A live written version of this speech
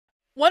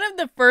One of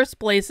the first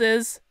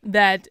places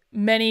that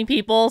many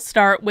people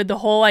start with the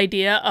whole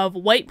idea of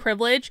white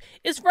privilege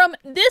is from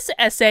this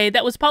essay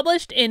that was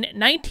published in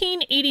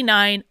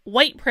 1989,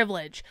 White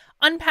Privilege,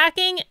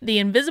 Unpacking the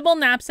Invisible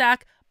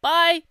Knapsack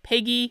by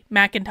Peggy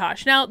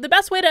McIntosh. Now, the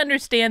best way to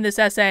understand this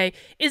essay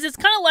is it's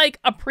kind of like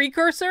a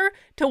precursor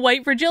to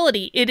white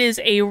fragility. It is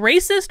a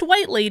racist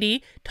white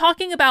lady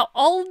talking about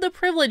all of the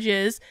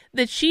privileges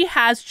that she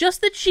has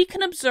just that she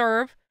can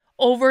observe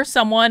over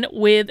someone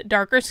with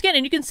darker skin.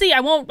 And you can see, I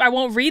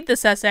won't read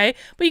this essay,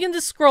 but you can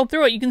just scroll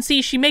through it. You can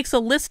see she makes a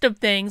list of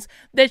things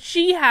that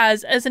she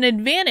has as an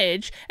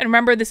advantage. And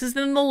remember, this is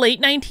in the late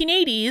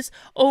 1980s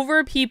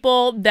over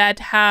people that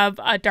have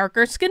a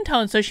darker skin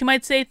tone. So she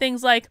might say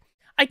things like,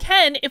 I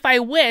can, if I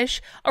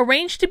wish,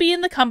 arrange to be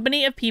in the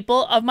company of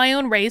people of my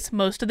own race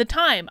most of the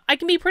time. I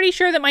can be pretty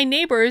sure that my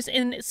neighbors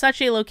in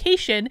such a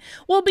location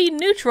will be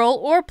neutral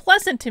or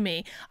pleasant to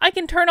me. I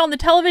can turn on the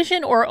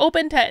television or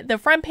open to the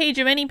front page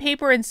of any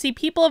paper and see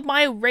people of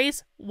my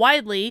race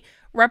widely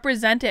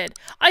represented.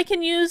 I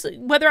can use,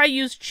 whether I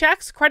use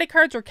checks, credit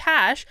cards, or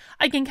cash,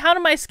 I can count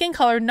on my skin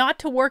color not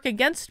to work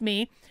against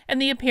me and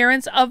the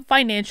appearance of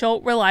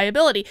financial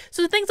reliability.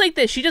 So things like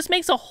this, she just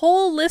makes a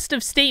whole list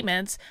of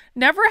statements,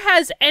 never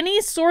has any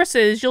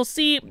sources. You'll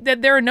see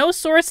that there are no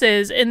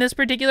sources in this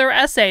particular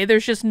essay.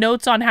 There's just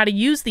notes on how to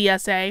use the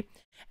essay.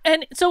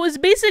 And so it's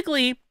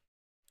basically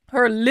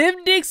her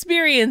lived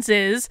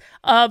experiences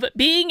of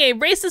being a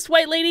racist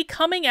white lady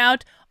coming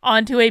out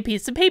onto a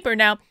piece of paper.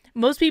 Now,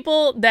 most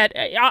people that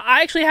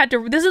I actually had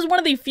to, this is one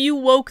of the few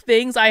woke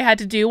things I had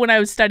to do when I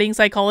was studying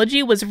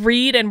psychology, was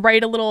read and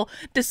write a little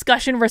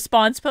discussion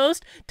response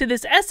post to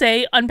this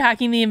essay,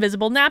 Unpacking the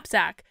Invisible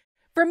Knapsack.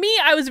 For me,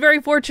 I was very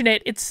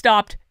fortunate it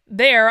stopped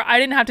there. I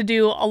didn't have to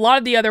do a lot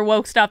of the other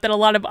woke stuff that a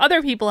lot of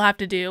other people have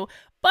to do.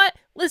 But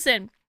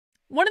listen,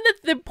 one of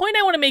the point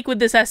I want to make with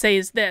this essay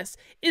is this,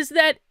 is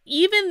that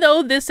even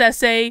though this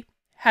essay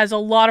has a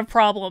lot of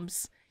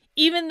problems,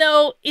 even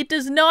though it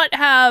does not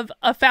have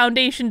a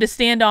foundation to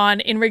stand on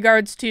in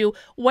regards to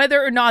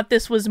whether or not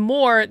this was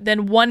more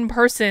than one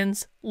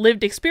person's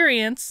lived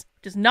experience,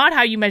 which is not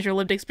how you measure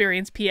lived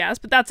experience, PS,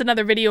 but that's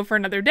another video for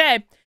another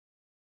day.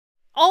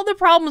 All the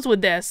problems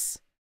with this,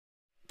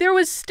 there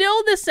was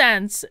still the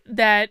sense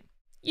that,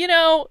 you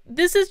know,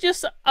 this is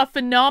just a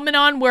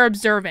phenomenon we're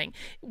observing.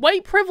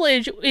 White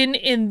privilege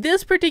in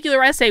this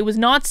particular essay was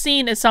not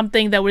seen as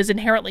something that was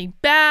inherently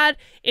bad,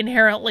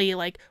 inherently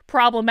like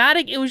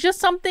problematic. It was just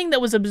something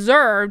that was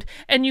observed,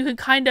 and you could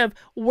kind of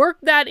work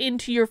that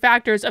into your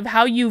factors of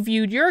how you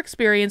viewed your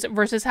experience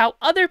versus how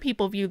other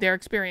people view their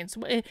experience.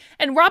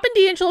 And Robin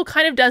DiAngelo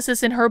kind of does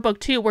this in her book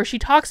too, where she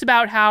talks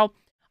about how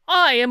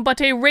I am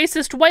but a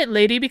racist white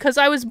lady because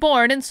I was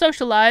born and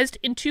socialized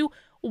into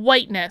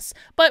whiteness.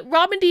 But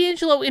Robin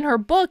DiAngelo in her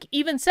book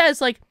even says,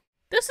 like,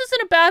 this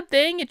isn't a bad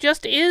thing. It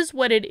just is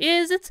what it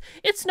is.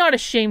 It's not a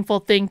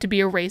shameful thing to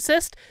be a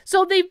racist.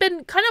 So they've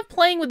been kind of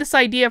playing with this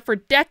idea for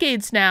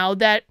decades now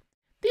that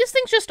these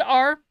things just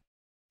are.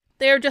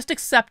 They're just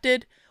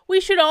accepted.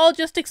 We should all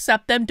just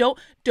accept them.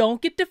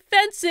 Don't get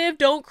defensive.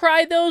 Don't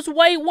cry those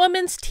white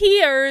woman's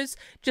tears.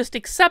 Just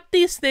accept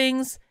these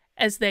things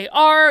as they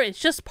are. It's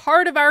just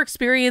part of our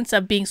experience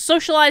of being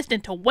socialized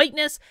into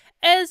whiteness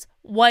as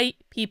white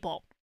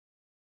people.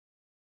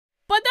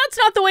 But that's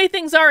not the way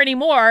things are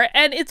anymore,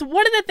 and it's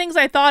one of the things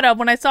I thought of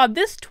when I saw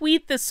this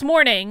tweet this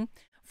morning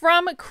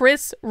from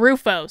Chris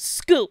Rufo,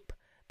 Scoop,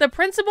 the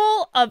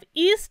principal of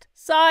East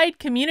Side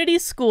Community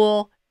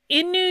School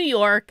in New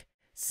York,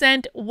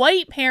 sent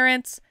white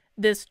parents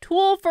this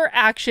tool for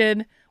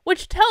action,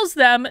 which tells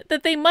them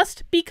that they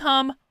must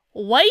become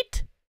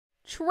white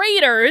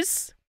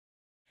traitors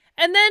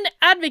and then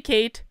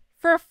advocate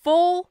for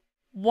full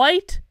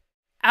white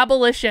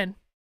abolition.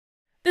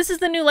 This is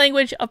the new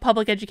language of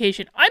public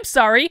education. I'm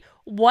sorry,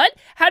 what?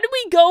 How did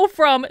we go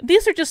from,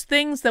 these are just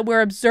things that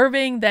we're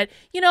observing that,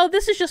 you know,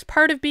 this is just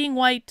part of being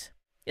white,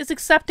 is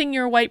accepting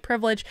your white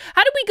privilege.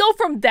 How did we go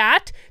from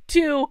that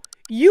to,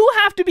 you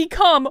have to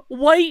become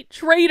white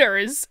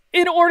traitors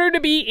in order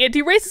to be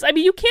anti-racist? I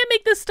mean, you can't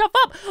make this stuff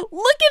up.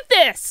 Look at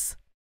this.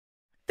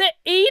 The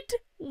 8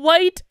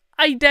 white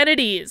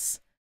identities.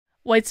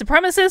 White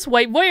supremacist,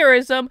 white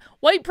voyeurism,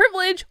 white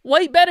privilege,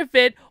 white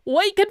benefit,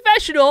 white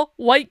confessional,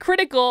 white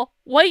critical,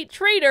 white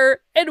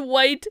traitor, and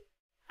white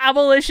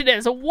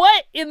abolitionist.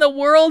 What in the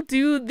world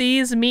do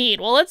these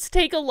mean? Well, let's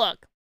take a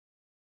look.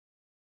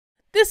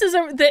 This is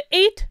the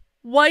 8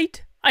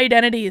 white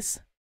identities.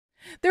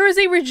 There is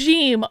a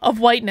regime of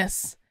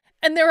whiteness,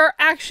 and there are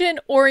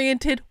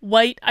action-oriented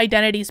white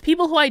identities.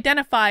 People who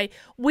identify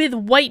with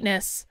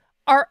whiteness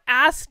are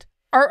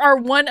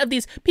one of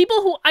these.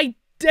 People who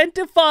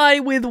identify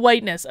with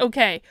whiteness,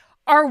 okay,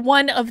 are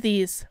one of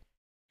these.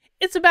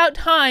 It's about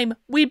time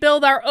we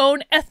build our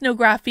own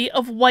ethnography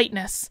of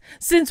whiteness,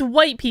 since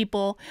white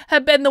people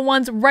have been the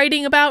ones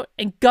writing about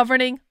and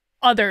governing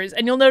others.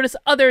 And you'll notice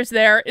others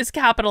there is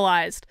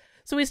capitalized.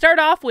 So we start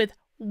off with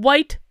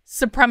white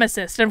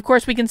supremacist. And of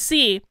course we can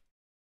see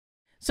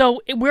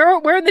So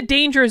we're in the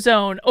danger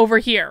zone over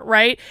here,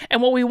 right?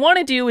 And what we want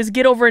to do is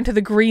get over into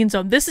the green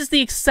zone. This is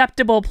the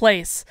acceptable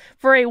place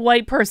for a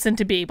white person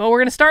to be. But we're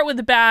going to start with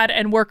the bad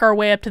and work our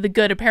way up to the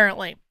good,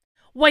 apparently.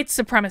 White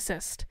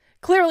supremacist.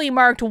 Clearly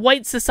marked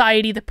white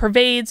society that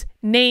pervades,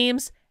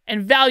 names,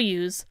 and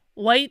values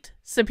white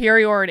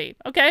superiority.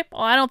 Okay,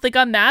 well, I don't think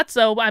I'm that,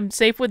 so I'm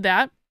safe with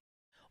that.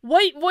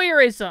 White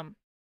voyeurism.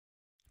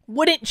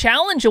 Wouldn't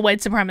challenge a white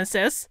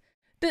supremacist.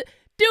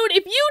 Dude,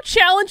 if you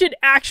challenge an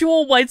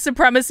actual white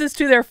supremacist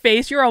to their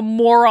face, you're a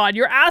moron.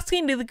 You're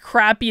asking the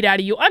crap beat out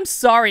of you. I'm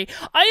sorry.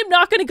 I am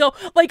not going to go,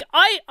 like,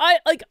 I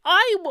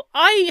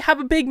have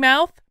a big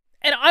mouth,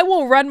 and I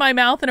will run my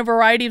mouth in a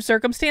variety of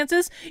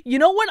circumstances. You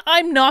know what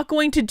I'm not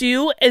going to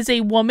do as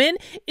a woman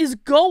is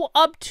go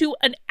up to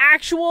an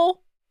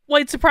actual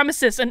white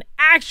supremacist, an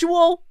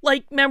actual,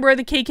 like, member of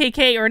the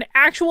KKK or an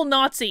actual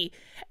Nazi,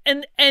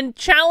 and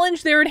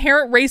challenge their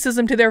inherent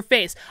racism to their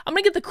face. I'm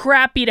gonna get the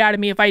crap beat out of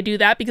me if I do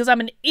that, because I'm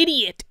an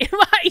idiot if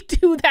I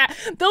do that.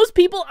 Those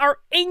people are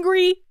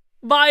angry,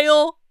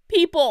 vile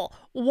people.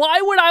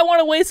 Why would I want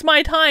to waste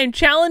my time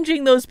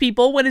challenging those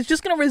people when it's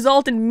just gonna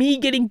result in me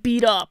getting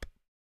beat up?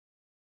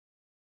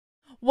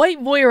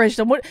 White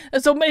voyeurism.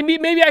 So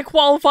maybe I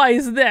qualify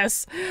as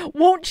this.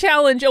 Won't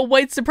challenge a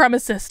white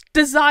supremacist.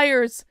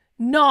 Desires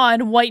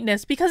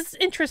non-whiteness because it's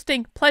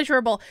interesting,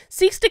 pleasurable,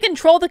 seeks to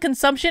control the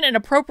consumption and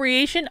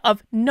appropriation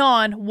of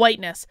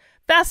non-whiteness.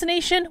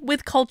 Fascination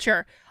with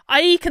culture,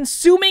 i.e.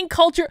 consuming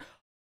culture.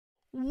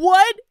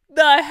 What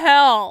the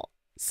hell?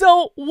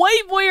 So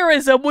white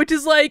voyeurism, which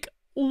is like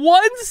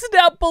one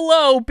step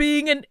below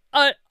being an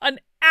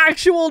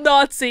actual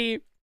Nazi,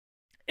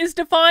 is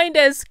defined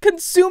as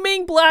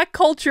consuming black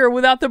culture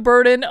without the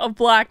burden of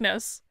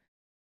blackness.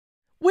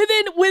 With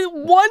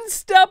one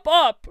step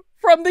up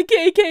from the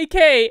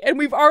KKK, and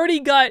we've already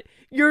got,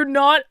 you're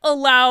not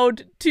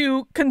allowed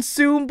to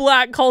consume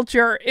black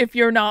culture if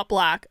you're not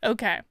black.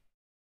 Okay.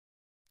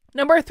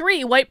 Number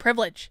 3, white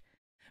privilege.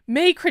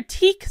 May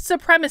critique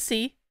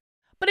supremacy,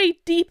 but a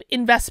deep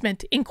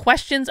investment in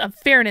questions of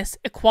fairness,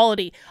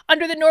 equality,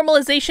 under the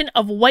normalization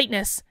of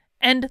whiteness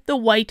and the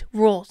white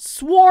rule.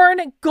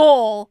 Sworn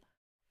goal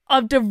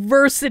of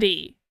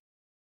diversity.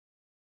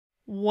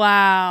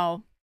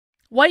 Wow.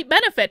 White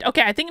benefit.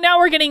 Okay, I think now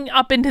we're getting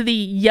up into the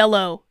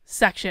yellow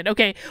section.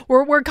 Okay,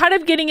 we're kind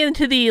of getting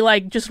into the,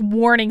 like, just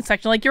warning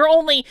section. Like, you're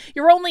only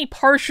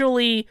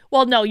partially,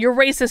 well, no, you're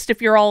racist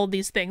if you're all of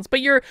these things, but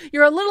you're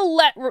a little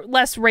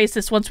less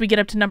racist once we get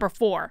up to number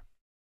 4.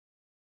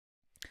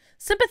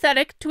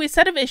 Sympathetic to a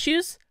set of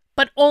issues,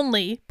 but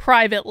only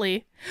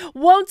privately.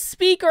 Won't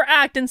speak or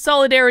act in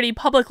solidarity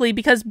publicly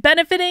because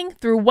benefiting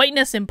through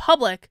whiteness in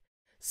public.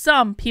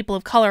 Some people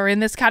of color are in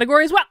this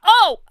category as well.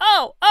 Oh!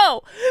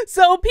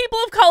 So people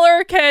of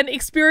color can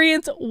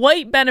experience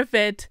white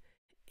benefit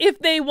if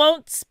they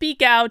won't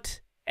speak out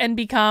and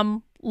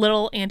become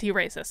little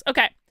anti-racist.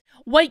 Okay.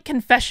 White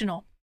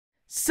confessional.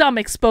 Some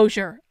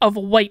exposure of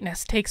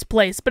whiteness takes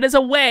place, but as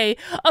a way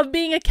of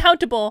being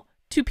accountable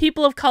to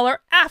people of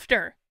color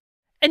after.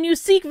 And you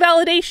seek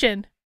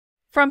validation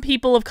from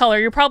people of color.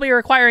 You're probably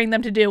requiring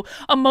them to do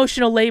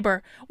emotional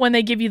labor when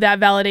they give you that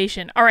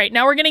validation. All right,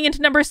 now we're getting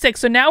into number 6.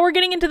 So now we're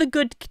getting into the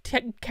good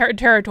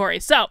territory.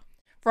 So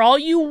for all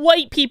you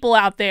white people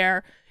out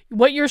there,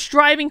 what you're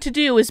striving to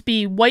do is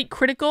be white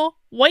critical,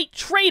 white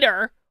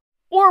traitor,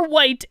 or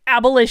white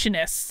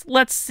abolitionists.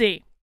 Let's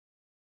see.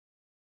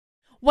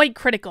 White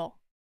critical.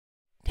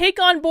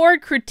 Take on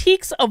board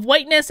critiques of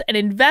whiteness and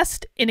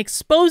invest in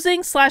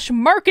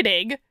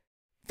exposing/marketing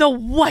the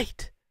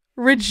white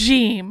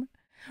regime.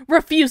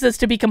 Refuses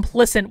to be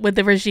complicit with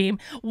the regime.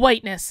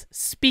 Whiteness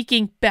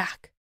speaking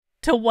back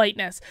to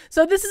whiteness.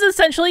 So this is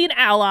essentially an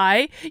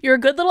ally. You're a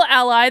good little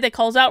ally that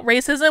calls out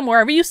racism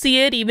wherever you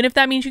see it, even if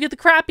that means you get the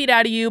crap beat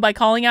out of you by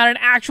calling out an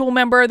actual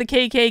member of the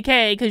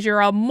KKK because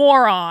you're a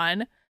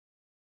moron.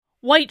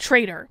 White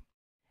traitor.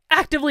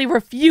 Actively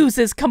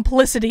refuses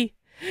complicity.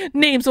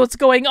 Names what's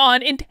going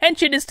on.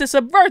 Intention is to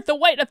subvert the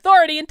white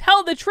authority and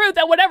tell the truth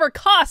at whatever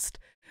cost.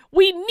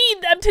 We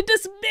need them to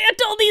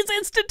dismantle these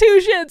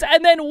institutions.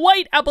 And then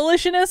white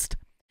abolitionist,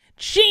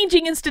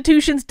 changing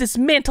institutions,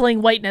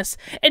 dismantling whiteness,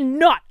 and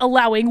not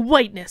allowing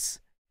whiteness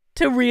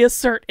to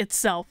reassert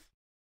itself.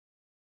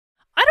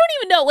 I don't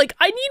even know, like,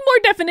 I need more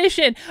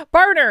definition.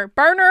 Barner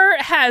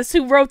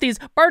who wrote these,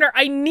 Barner,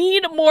 I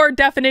need more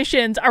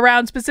definitions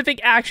around specific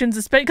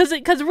actions,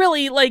 because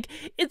really, like,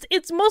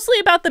 it's mostly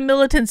about the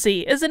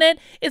militancy, isn't it?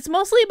 It's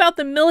mostly about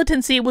the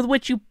militancy with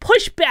which you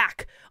push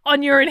back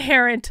on your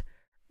inherent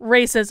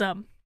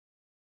racism.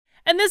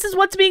 And this is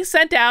what's being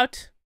sent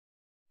out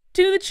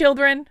to the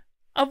children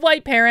of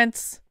white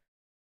parents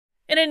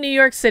in a New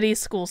York City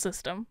school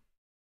system.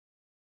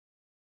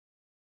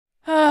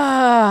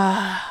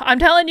 I'm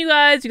telling you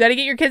guys, you got to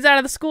get your kids out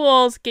of the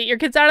schools. Get your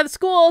kids out of the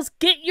schools.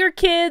 Get your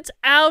kids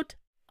out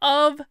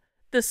of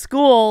the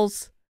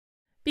schools.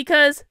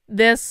 Because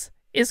this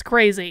is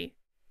crazy.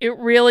 It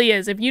really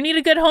is. If you need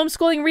a good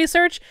homeschooling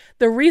research,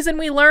 The Reason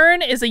We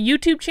Learn is a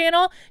YouTube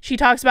channel. She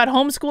talks about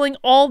homeschooling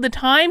all the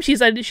time.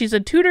 She's a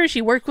tutor.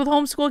 She works with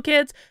homeschool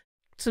kids.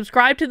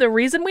 subscribe to The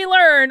Reason We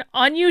Learn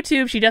on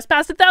YouTube. She just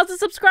passed 1,000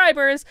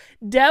 subscribers.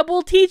 Deb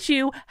will teach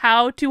you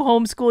how to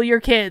homeschool your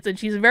kids. And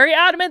she's very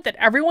adamant that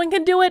everyone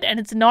can do it, and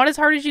it's not as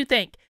hard as you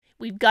think.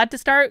 We've got to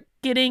start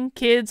getting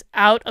kids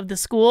out of the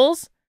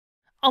schools,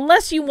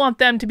 unless you want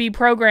them to be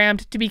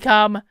programmed to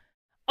become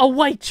a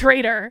white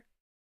traitor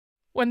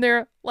when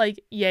they're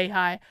like yay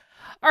high.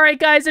 All right,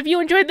 guys, if you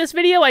enjoyed this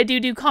video, I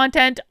do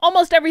content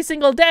almost every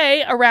single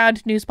day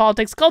around news,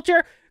 politics,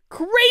 culture,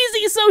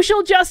 crazy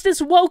social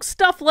justice, woke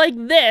stuff like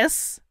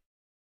this.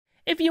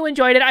 If you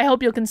enjoyed it, I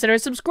hope you'll consider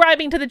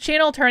subscribing to the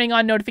channel, turning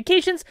on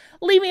notifications,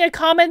 leaving a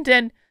comment,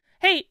 and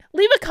hey,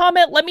 leave a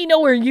comment. Let me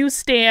know where you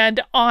stand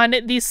on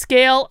the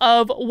scale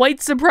of white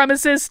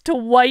supremacists to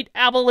white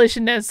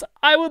abolitionists.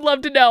 I would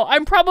love to know.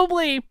 I'm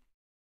probably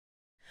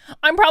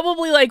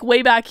like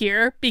way back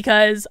here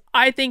because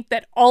I think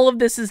that all of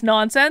this is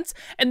nonsense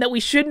and that we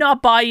should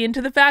not buy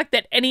into the fact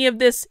that any of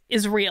this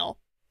is real,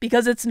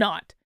 because it's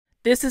not.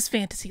 This is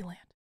Fantasyland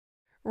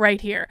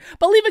right here.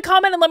 But leave a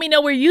comment and let me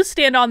know where you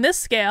stand on this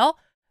scale.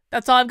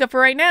 That's all I've got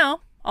for right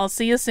now. I'll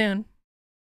see you soon.